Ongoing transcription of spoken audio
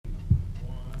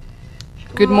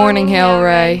Good morning,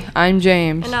 Hale-Ray. I'm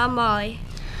James. And I'm Molly.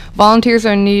 Volunteers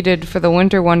are needed for the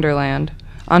Winter Wonderland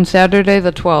on Saturday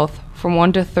the 12th from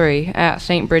 1 to 3 at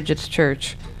St. Bridget's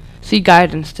Church. See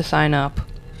guidance to sign up.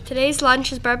 Today's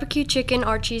lunch is barbecue chicken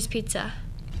or cheese pizza.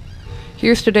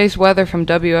 Here's today's weather from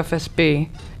WFSB.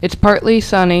 It's partly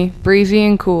sunny, breezy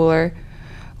and cooler,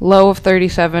 low of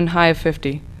 37, high of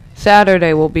 50.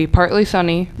 Saturday will be partly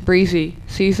sunny, breezy,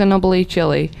 seasonably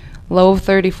chilly, low of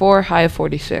 34, high of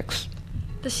 46.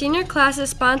 The senior class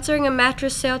is sponsoring a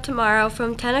mattress sale tomorrow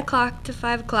from 10 o'clock to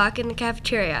 5 o'clock in the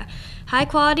cafeteria.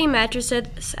 High-quality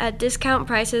mattresses at discount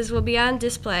prices will be on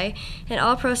display, and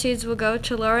all proceeds will go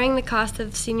to lowering the cost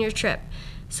of the senior trip.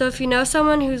 So if you know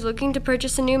someone who's looking to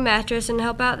purchase a new mattress and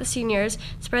help out the seniors,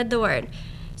 spread the word.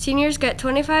 Seniors get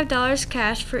 $25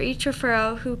 cash for each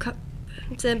referral who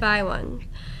comes and buy one.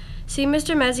 See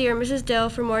Mr. Mezzi or Mrs. Dill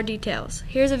for more details.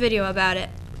 Here's a video about it.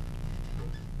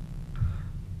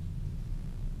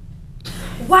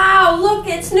 Wow, look,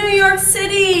 it's New York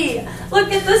City!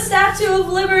 Look at the Statue of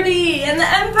Liberty and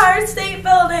the Empire State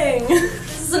Building!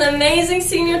 This is an amazing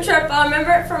senior trip. I'll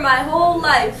remember it for my whole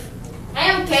life.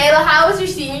 Hey, Kayla, how was your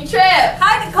senior trip?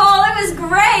 Hi, Nicole, it was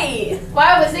great!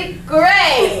 Why was it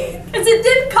great? Because it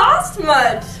didn't cost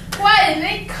much. Why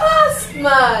didn't it cost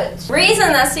much? The reason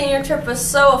that senior trip was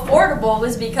so affordable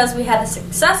was because we had a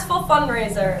successful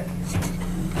fundraiser.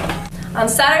 On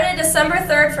Saturday, December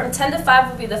 3rd from 10 to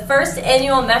 5 will be the first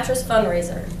annual mattress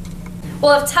fundraiser.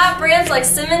 We'll have top brands like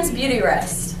Simmons Beauty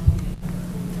Rest.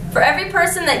 For every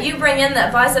person that you bring in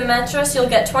that buys a mattress, you'll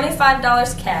get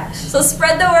 $25 cash. So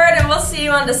spread the word and we'll see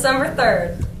you on December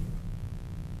 3rd.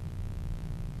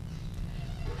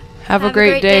 Have a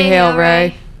great day,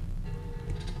 Hale-Ray.